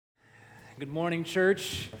Good morning,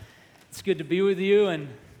 church. It's good to be with you and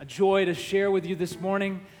a joy to share with you this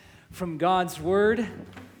morning from God's Word.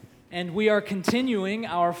 And we are continuing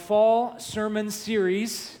our fall sermon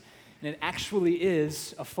series, and it actually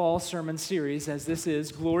is a fall sermon series, as this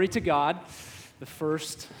is, glory to God, the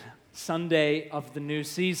first Sunday of the new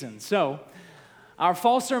season. So, our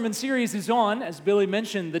fall sermon series is on, as Billy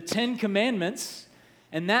mentioned, the Ten Commandments,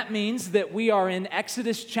 and that means that we are in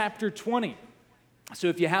Exodus chapter 20. So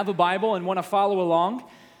if you have a Bible and want to follow along,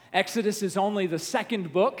 Exodus is only the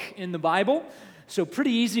second book in the Bible, so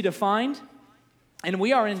pretty easy to find. And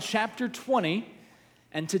we are in chapter 20,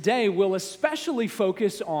 and today we'll especially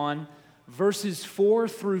focus on verses 4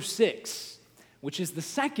 through 6, which is the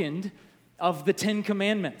second of the Ten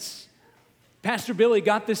Commandments. Pastor Billy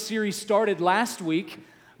got this series started last week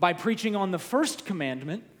by preaching on the first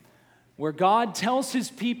commandment, where God tells his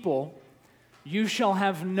people, "You shall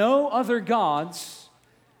have no other gods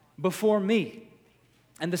before me."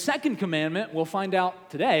 And the second commandment, we'll find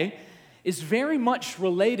out today, is very much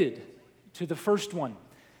related to the first one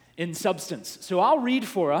in substance. So I'll read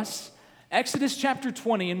for us Exodus chapter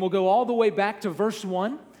 20, and we'll go all the way back to verse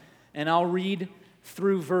 1, and I'll read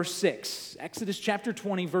through verse 6. Exodus chapter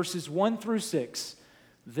 20, verses 1 through 6.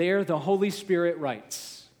 There the Holy Spirit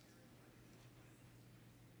writes,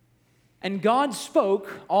 "And God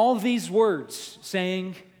spoke all these words,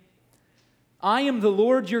 saying, I am the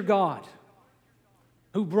Lord your God,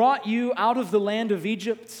 who brought you out of the land of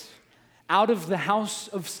Egypt, out of the house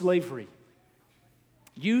of slavery.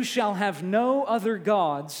 You shall have no other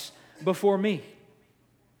gods before me.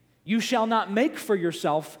 You shall not make for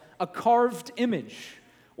yourself a carved image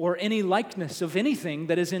or any likeness of anything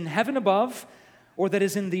that is in heaven above, or that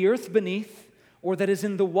is in the earth beneath, or that is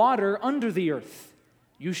in the water under the earth.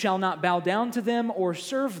 You shall not bow down to them or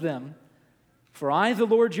serve them. For I, the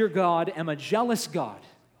Lord your God, am a jealous God,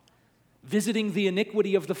 visiting the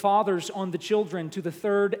iniquity of the fathers on the children to the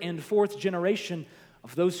third and fourth generation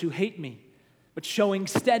of those who hate me, but showing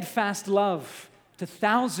steadfast love to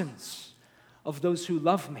thousands of those who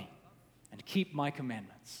love me and keep my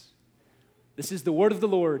commandments." This is the word of the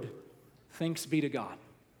Lord. Thanks be to God.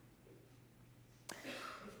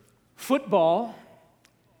 Football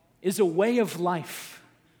is a way of life.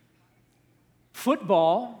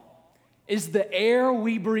 Football is the air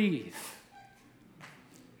we breathe.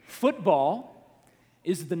 Football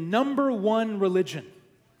is the number one religion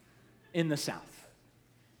in the South.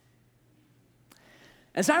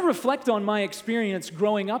 As I reflect on my experience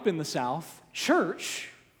growing up in the South,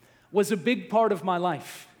 church was a big part of my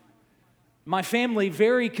life. My family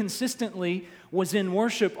very consistently was in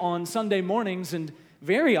worship on Sunday mornings, and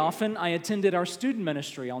very often I attended our student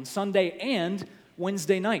ministry on Sunday and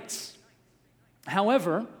Wednesday nights.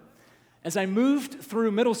 However, as I moved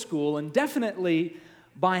through middle school and definitely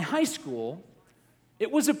by high school,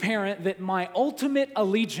 it was apparent that my ultimate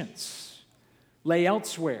allegiance lay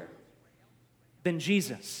elsewhere than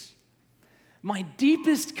Jesus. My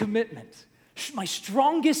deepest commitment, my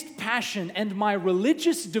strongest passion, and my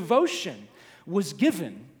religious devotion was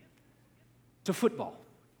given to football.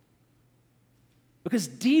 Because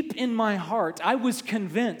deep in my heart, I was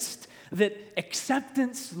convinced that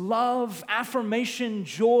acceptance, love, affirmation,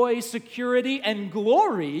 joy, security, and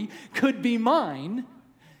glory could be mine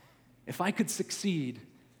if I could succeed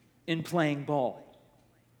in playing ball.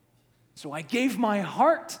 So I gave my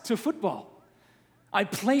heart to football. I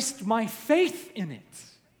placed my faith in it.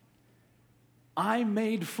 I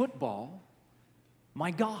made football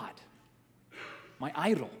my God, my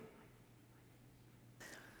idol.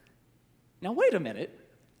 Now wait a minute.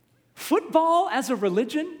 Football as a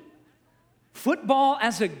religion? Football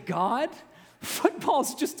as a god?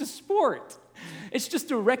 Football's just a sport. It's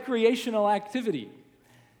just a recreational activity.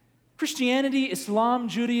 Christianity, Islam,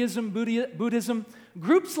 Judaism, Buddhism,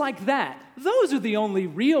 groups like that, those are the only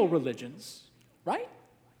real religions, right?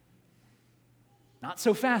 Not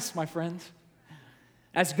so fast, my friend.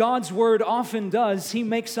 As God's word often does, he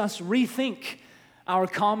makes us rethink our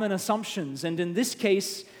common assumptions, and in this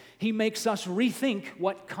case, he makes us rethink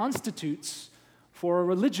what constitutes for a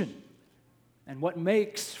religion and what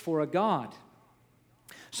makes for a God.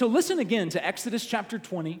 So listen again to Exodus chapter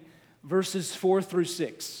 20, verses 4 through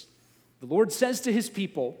 6. The Lord says to his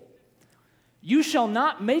people, "You shall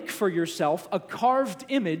not make for yourself a carved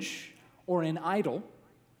image or an idol,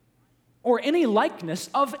 or any likeness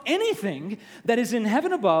of anything that is in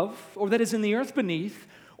heaven above, or that is in the earth beneath,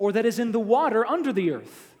 or that is in the water under the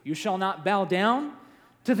earth. You shall not bow down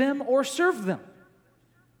to them or serve them."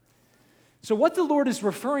 So what the Lord is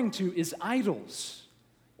referring to is idols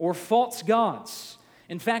or false gods.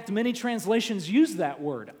 In fact, many translations use that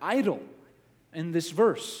word, idol, in this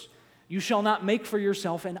verse. You shall not make for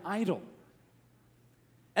yourself an idol.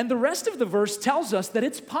 And the rest of the verse tells us that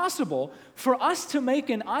it's possible for us to make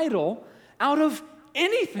an idol out of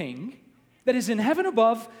anything that is in heaven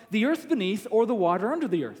above, the earth beneath, or the water under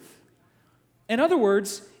the earth. In other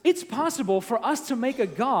words, it's possible for us to make a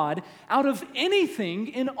god out of anything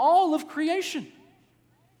in all of creation.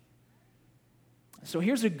 So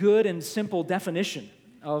here's a good and simple definition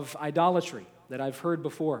of idolatry that I've heard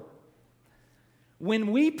before.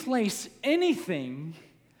 When we place anything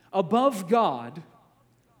above God,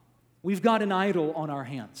 we've got an idol on our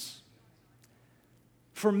hands.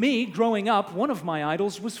 For me, growing up, one of my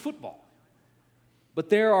idols was football.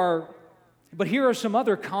 But here are some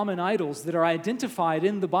other common idols that are identified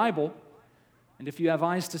in the Bible, and if you have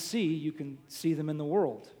eyes to see, you can see them in the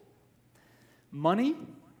world. Money,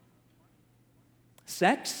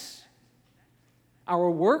 sex,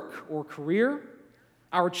 our work or career,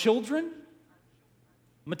 our children,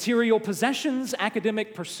 material possessions,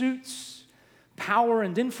 academic pursuits, power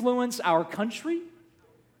and influence, our country,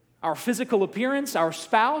 our physical appearance, our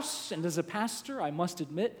spouse, and as a pastor, I must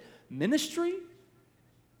admit, ministry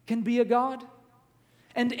can be a god.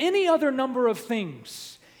 And any other number of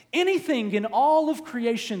things, anything in all of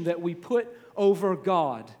creation that we put over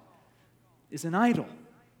God is an idol.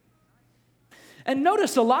 And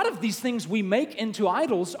notice a lot of these things we make into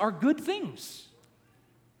idols are good things.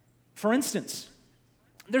 For instance,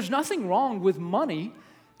 there's nothing wrong with money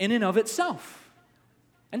in and of itself.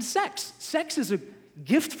 And sex. Sex is a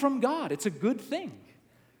gift from God. It's a good thing.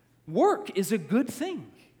 Work is a good thing.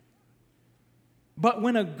 But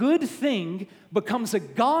when a good thing becomes a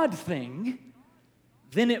God thing,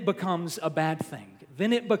 then it becomes a bad thing.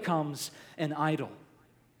 Then it becomes an idol.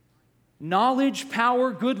 Knowledge,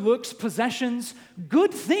 power, good looks, possessions,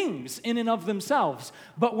 good things in and of themselves.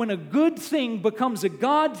 But when a good thing becomes a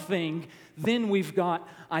God thing, then we've got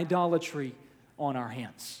idolatry on our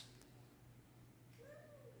hands.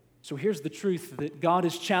 So here's the truth that God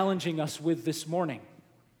is challenging us with this morning.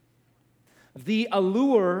 The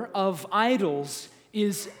allure of idols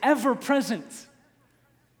is ever present.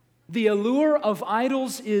 The allure of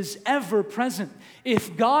idols is ever present.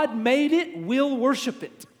 If God made it, we'll worship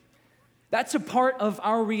it. That's a part of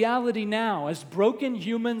our reality now as broken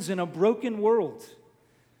humans in a broken world.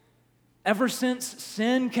 Ever since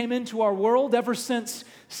sin came into our world, ever since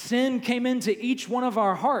sin came into each one of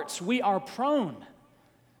our hearts, we are prone.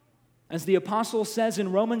 As the apostle says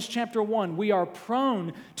in Romans chapter 1, we are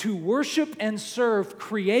prone to worship and serve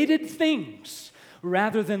created things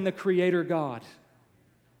rather than the Creator God.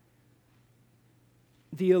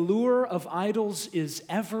 The allure of idols is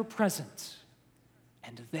ever present,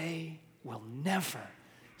 and they will never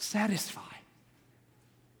satisfy.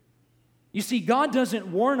 You see, God doesn't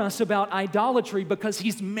warn us about idolatry because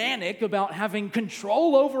He's manic about having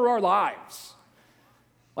control over our lives,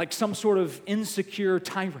 like some sort of insecure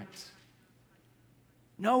tyrant.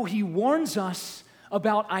 No, He warns us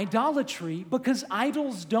about idolatry because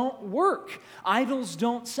idols don't work. Idols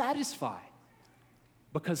don't satisfy.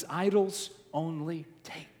 Because idols only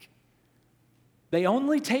take. They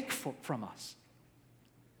only take from us.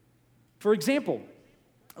 For example,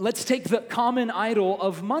 let's take the common idol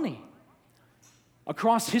of money.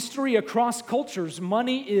 Across history, across cultures,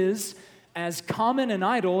 money is as common an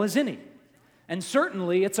idol as any. And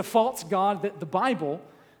certainly it's a false god that the Bible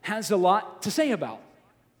has a lot to say about.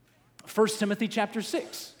 1 Timothy chapter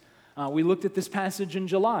 6. We looked at this passage in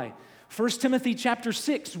July. 1 Timothy chapter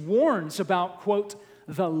 6 warns about, quote,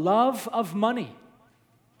 the love of money.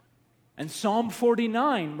 And Psalm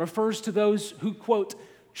 49 refers to those who, quote,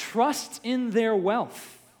 trust in their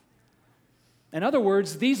wealth. In other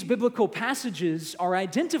words, these biblical passages are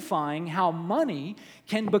identifying how money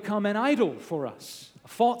can become an idol for us, a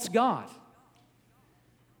false god.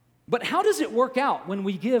 But how does it work out when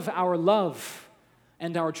we give our love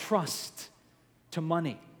and our trust to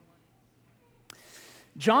money?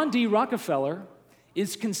 John D. Rockefeller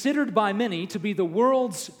is considered by many to be the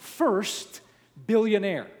world's first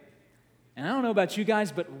billionaire. And I don't know about you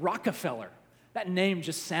guys, but Rockefeller, that name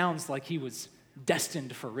just sounds like he was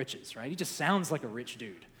destined for riches, right? He just sounds like a rich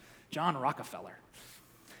dude. John Rockefeller.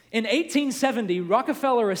 In 1870,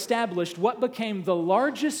 Rockefeller established what became the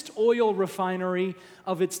largest oil refinery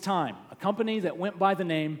of its time, a company that went by the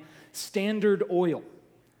name Standard Oil.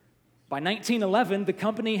 By 1911, the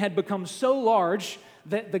company had become so large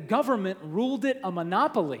that the government ruled it a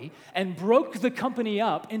monopoly and broke the company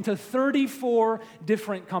up into 34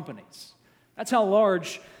 different companies. That's how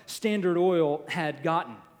large Standard Oil had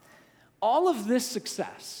gotten. All of this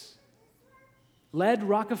success led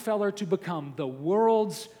Rockefeller to become the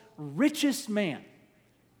world's richest man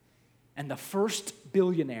and the first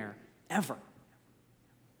billionaire ever.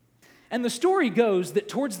 And the story goes that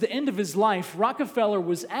towards the end of his life, Rockefeller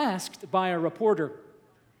was asked by a reporter,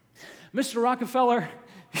 "Mr. Rockefeller,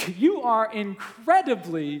 you are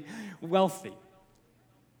incredibly wealthy,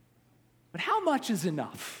 but how much is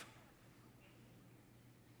enough?"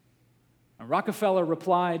 And Rockefeller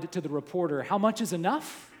replied to the reporter, "How much is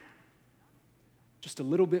enough? Just a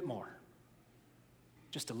little bit more.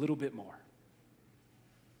 Just a little bit more."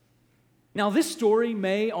 Now, this story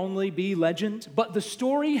may only be legend, but the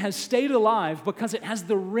story has stayed alive because it has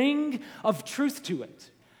the ring of truth to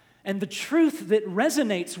it. And the truth that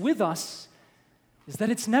resonates with us is that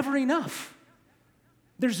it's never enough.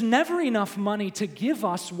 There's never enough money to give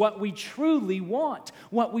us what we truly want,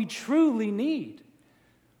 what we truly need.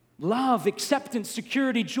 Love, acceptance,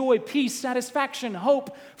 security, joy, peace, satisfaction,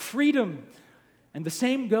 hope, freedom. And the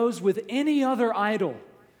same goes with any other idol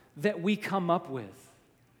that we come up with.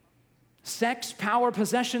 Sex, power,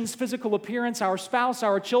 possessions, physical appearance, our spouse,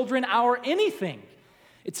 our children, our anything.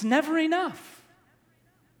 It's never enough.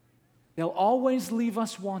 They'll always leave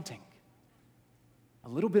us wanting a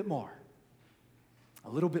little bit more,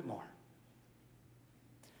 a little bit more.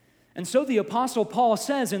 And so the Apostle Paul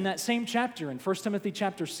says in that same chapter, in 1 Timothy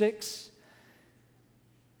chapter 6,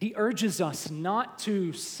 he urges us not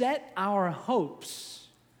to set our hopes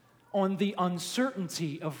on the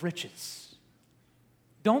uncertainty of riches.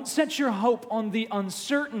 Don't set your hope on the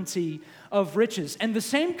uncertainty of riches. And the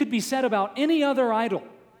same could be said about any other idol.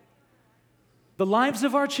 The lives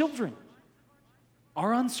of our children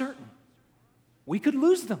are uncertain. We could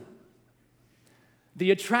lose them.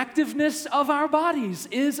 The attractiveness of our bodies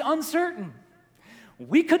is uncertain.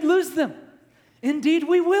 We could lose them. Indeed,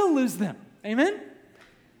 we will lose them. Amen?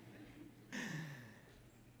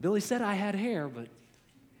 Billy said I had hair, but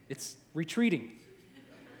it's retreating.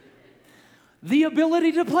 The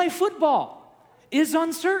ability to play football is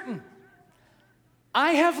uncertain.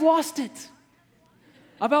 I have lost it.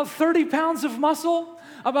 About 30 pounds of muscle,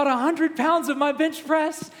 about 100 pounds of my bench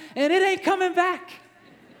press, and it ain't coming back.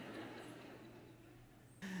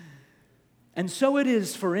 And so it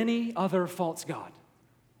is for any other false god.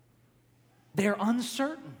 They're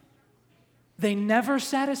uncertain. They never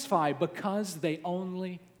satisfy because they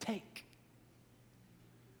only take.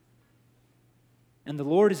 And the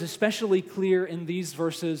Lord is especially clear in these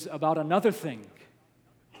verses about another thing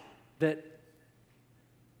that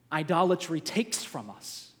idolatry takes from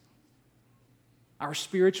us: our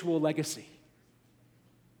spiritual legacy.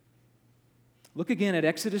 Look again at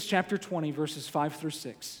Exodus chapter 20, verses 5 through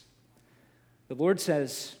 6. The Lord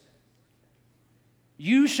says,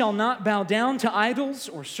 "You shall not bow down to idols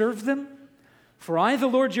or serve them, for I, the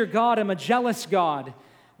Lord your God, am a jealous God,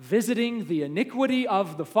 visiting the iniquity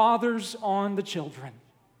of the fathers on the children,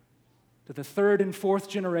 to the third and fourth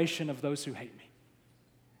generation of those who hate me."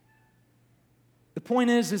 The point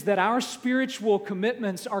is that our spiritual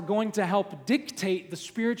commitments are going to help dictate the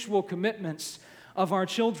spiritual commitments of our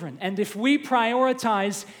children. And if we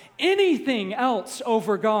prioritize anything else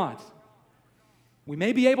over God, we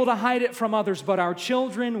may be able to hide it from others, but our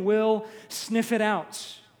children will sniff it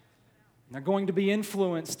out. They're going to be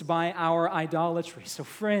influenced by our idolatry. So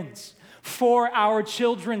friends, for our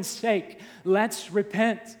children's sake, let's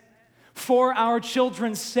repent. For our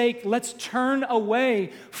children's sake, let's turn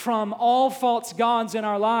away from all false gods in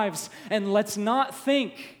our lives, and let's not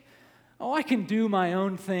think, "Oh, I can do my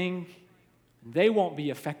own thing. They won't be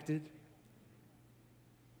affected."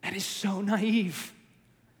 That is so naive.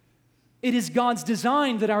 It is God's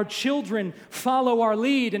design that our children follow our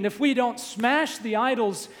lead, and if we don't smash the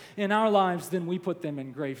idols in our lives, then we put them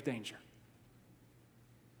in grave danger.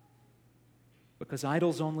 Because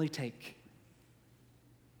idols only take.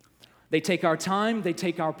 They take our time, they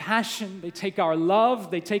take our passion, they take our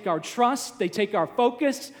love, they take our trust, they take our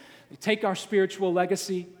focus, they take our spiritual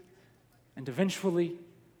legacy, and eventually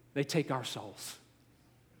they take our souls.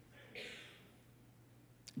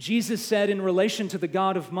 Jesus said in relation to the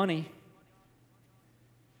god of money,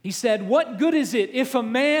 he said, "What good is it if a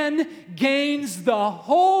man gains the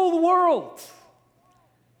whole world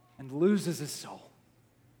and loses his soul?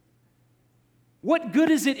 What good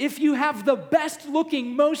is it if you have the best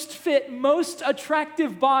looking, most fit, most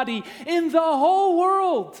attractive body in the whole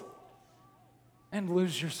world and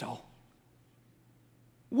lose your soul?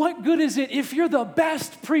 What good is it if you're the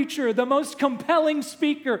best preacher, the most compelling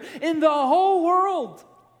speaker in the whole world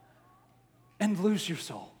and lose your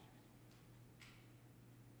soul?"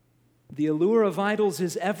 The allure of idols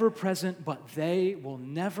is ever present, but they will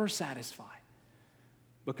never satisfy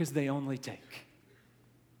because they only take.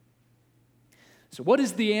 So what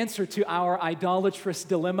is the answer to our idolatrous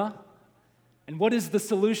dilemma? And what is the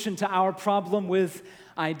solution to our problem with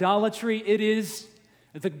idolatry. It is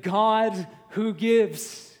the God who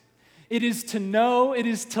gives. It is to know, it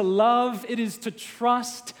is to love, it is to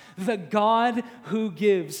trust the God who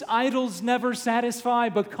gives. Idols never satisfy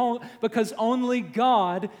because only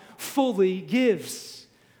God fully gives.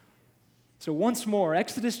 So once more,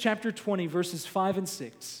 Exodus chapter 20, verses 5 and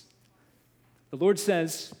 6. The Lord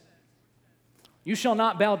says, "You shall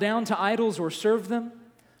not bow down to idols or serve them.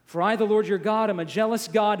 For I, the Lord your God, am a jealous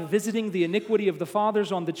God, visiting the iniquity of the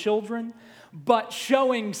fathers on the children, but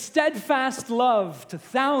showing steadfast love to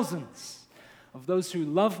thousands of those who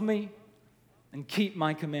love me and keep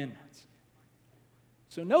my commandments."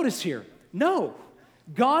 So notice here, no,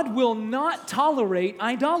 God will not tolerate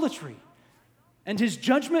idolatry. And his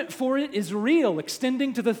judgment for it is real,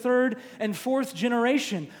 extending to the third and fourth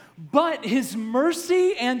generation. But his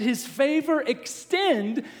mercy and his favor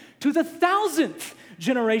extend to the 1,000th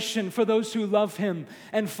generation for those who love him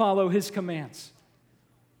and follow his commands.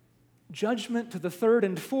 Judgment to the third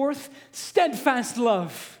and fourth, steadfast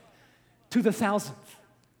love to the 1,000th.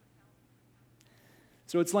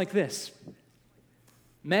 So it's like this.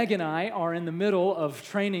 Meg and I are in the middle of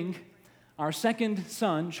training our second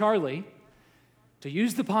son, Charlie, to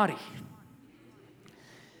use the potty.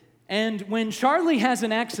 And when Charlie has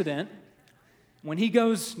an accident, when he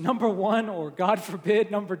goes number one, or God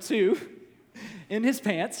forbid, number two, in his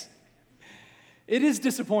pants, it is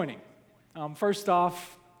disappointing. First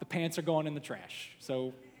off, the pants are going in the trash,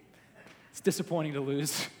 so it's disappointing to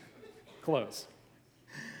lose clothes.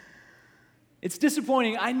 It's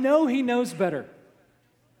disappointing. I know he knows better.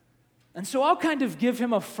 And so I'll kind of give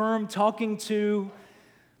him a firm talking to,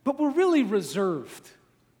 but we're really reserved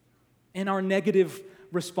in our negative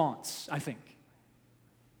response, I think.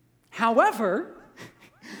 However,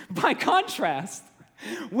 by contrast,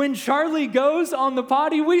 when Charlie goes on the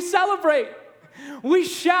potty, we celebrate. We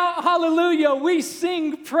shout hallelujah. We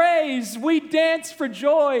sing praise. We dance for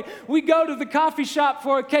joy. We go to the coffee shop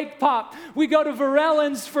for a cake pop. We go to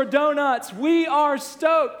Varellan's for donuts. We are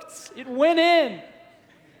stoked. It went in.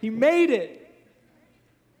 He made it.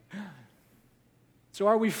 So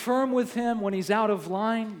are we firm with him when he's out of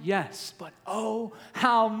line? Yes, but oh,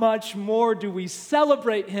 how much more do we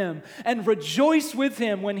celebrate him and rejoice with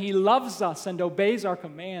him when he loves us and obeys our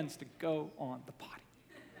commands to go on the potty.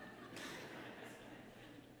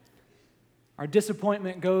 Our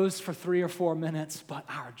disappointment goes for 3 or 4 minutes, but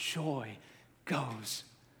our joy goes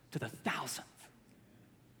to the 1,000th.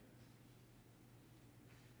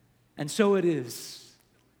 And so it is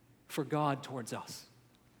for God towards us.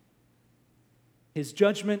 His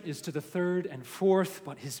judgment is to the third and fourth,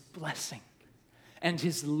 but his blessing and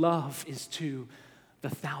his love is to the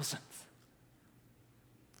 1,000th.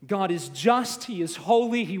 God is just, he is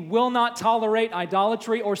holy, he will not tolerate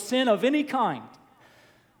idolatry or sin of any kind.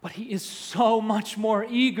 But he is so much more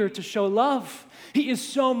eager to show love. He is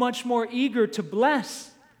so much more eager to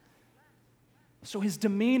bless. So his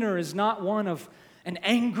demeanor is not one of an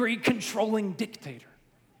angry, controlling dictator.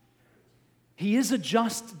 He is a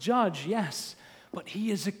just judge, yes, but he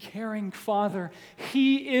is a caring father.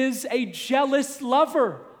 He is a jealous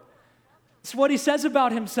lover. That's what he says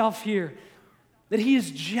about himself here, that he is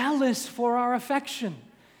jealous for our affection.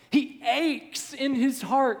 He aches in his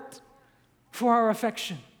heart for our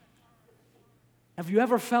affection. Have you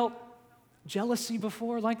ever felt jealousy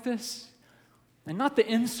before like this? And not the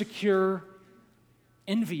insecure,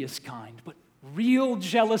 envious kind, but real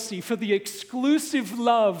jealousy for the exclusive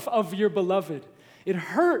love of your beloved. It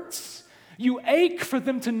hurts. You ache for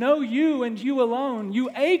them to know you and you alone.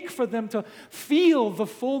 You ache for them to feel the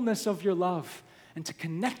fullness of your love and to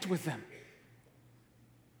connect with them.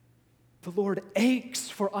 The Lord aches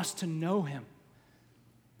for us to know him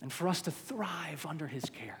and for us to thrive under his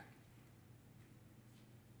care.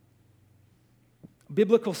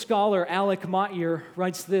 Biblical scholar Alec Motyer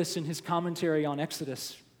writes this in his commentary on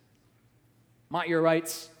Exodus. Motyer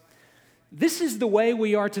writes, "This is the way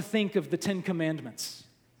we are to think of the Ten Commandments.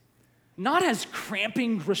 Not as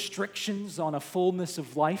cramping restrictions on a fullness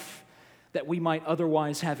of life that we might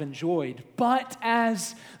otherwise have enjoyed, but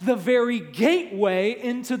as the very gateway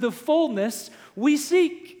into the fullness we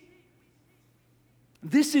seek.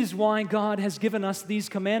 This is why God has given us these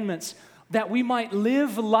commandments, that we might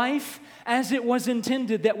live life as it was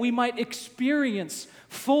intended, that we might experience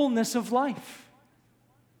fullness of life.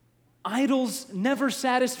 Idols never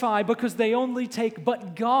satisfy because they only take,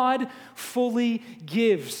 but God fully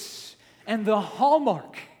gives. And the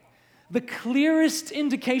hallmark, the clearest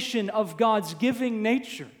indication of God's giving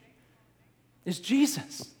nature is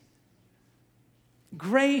Jesus.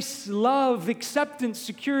 Grace, love, acceptance,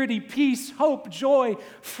 security, peace, hope, joy,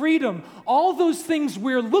 freedom, all those things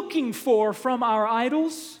we're looking for from our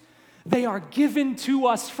idols, they are given to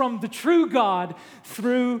us from the true God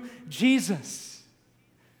through Jesus.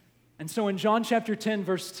 And so in John chapter 10,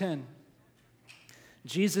 verse 10,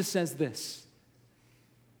 Jesus says this.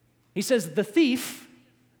 He says, the thief,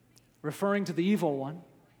 referring to the evil one,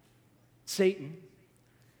 Satan,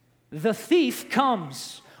 the thief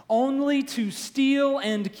comes only to steal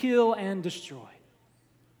and kill and destroy.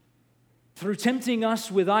 Through tempting us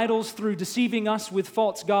with idols, through deceiving us with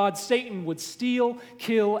false gods, Satan would steal,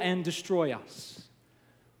 kill, and destroy us.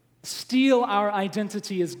 Steal our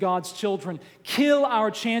identity as God's children, kill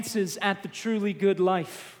our chances at the truly good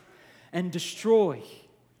life, and destroy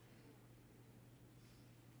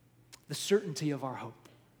the certainty of our hope.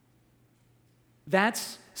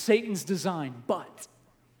 That's Satan's design, but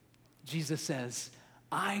Jesus says,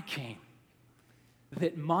 I came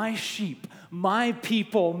that my sheep, my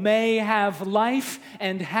people may have life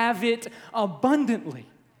and have it abundantly.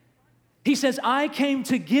 He says, I came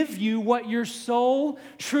to give you what your soul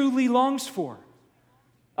truly longs for.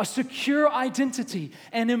 A secure identity,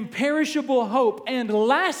 an imperishable hope, and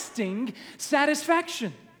lasting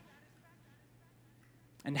satisfaction.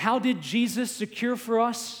 And how did Jesus secure for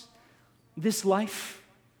us this life?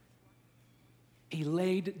 He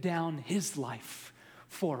laid down His life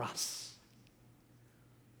for us.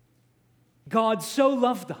 God so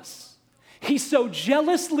loved us. He so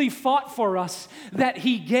jealously fought for us that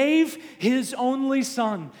He gave His only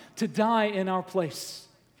Son to die in our place.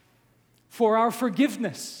 For our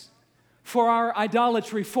forgiveness, for our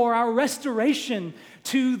idolatry, for our restoration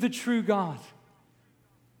to the true God.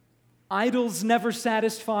 Idols never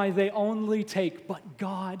satisfy, they only take, but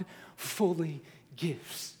God fully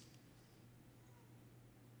gives.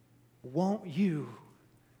 Won't you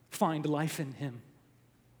find life in Him?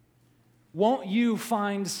 Won't you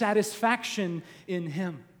find satisfaction in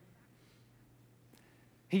Him?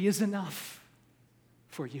 He is enough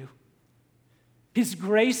for you. His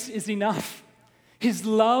grace is enough. His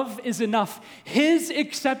love is enough. His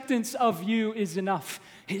acceptance of you is enough.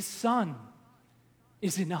 His Son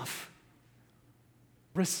is enough.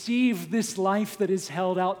 Receive this life that is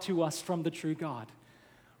held out to us from the true God.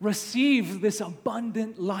 Receive this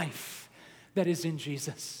abundant life that is in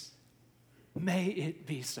Jesus. May it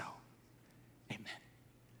be so. Amen.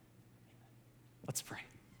 Let's pray.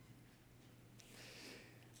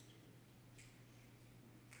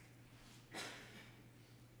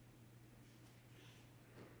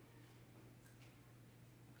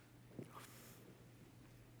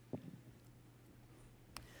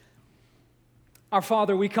 Our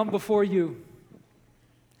Father, we come before you,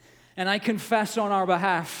 and I confess on our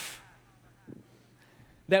behalf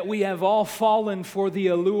that we have all fallen for the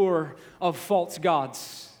allure of false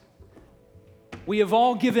gods. We have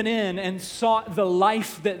all given in and sought the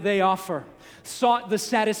life that they offer, sought the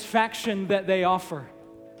satisfaction that they offer.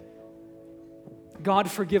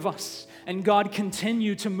 God, forgive us, and God,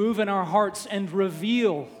 continue to move in our hearts and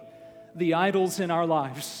reveal the idols in our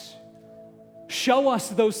lives. Show us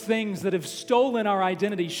those things that have stolen our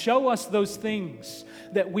identity. Show us those things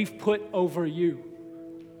that we've put over you.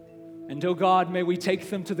 And oh God, may we take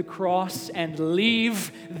them to the cross and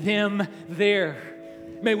leave them there.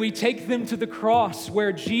 May we take them to the cross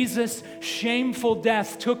where Jesus' shameful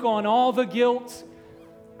death took on all the guilt,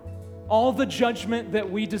 all the judgment that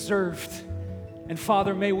we deserved. And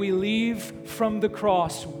Father, may we leave from the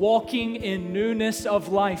cross walking in newness of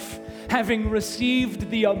life, having received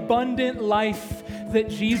the abundant life that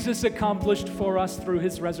Jesus accomplished for us through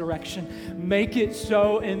His resurrection. Make it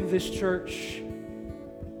so in this church.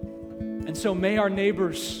 And so may our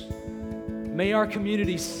neighbors, may our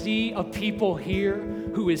community see a people here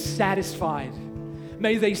who is satisfied.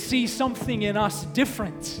 May they see something in us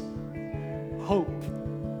different. Hope,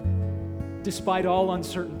 despite all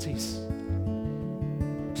uncertainties.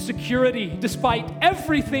 Security, despite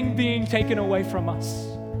everything being taken away from us.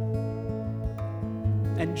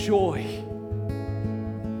 And joy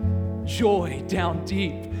down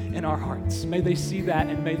deep in our hearts. May they see that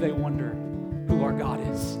and may they wonder who our God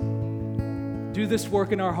is. Do this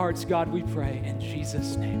work in our hearts, God, we pray, in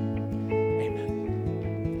Jesus' name.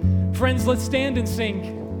 Amen. Friends, let's stand and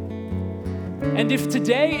sing. And if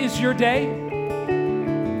today is your day,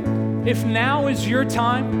 if now is your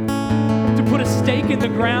time to put a stake in the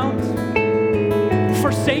ground,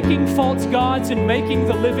 forsaking false gods and making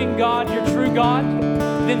the living God your true God,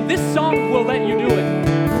 then this song will let you do it.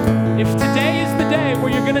 If today is the day where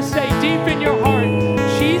you're going to say deep in your heart,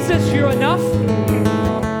 Jesus, you're enough,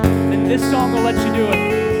 then this song will let you do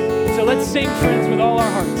it. So let's sing, friends, with all our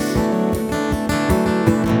hearts.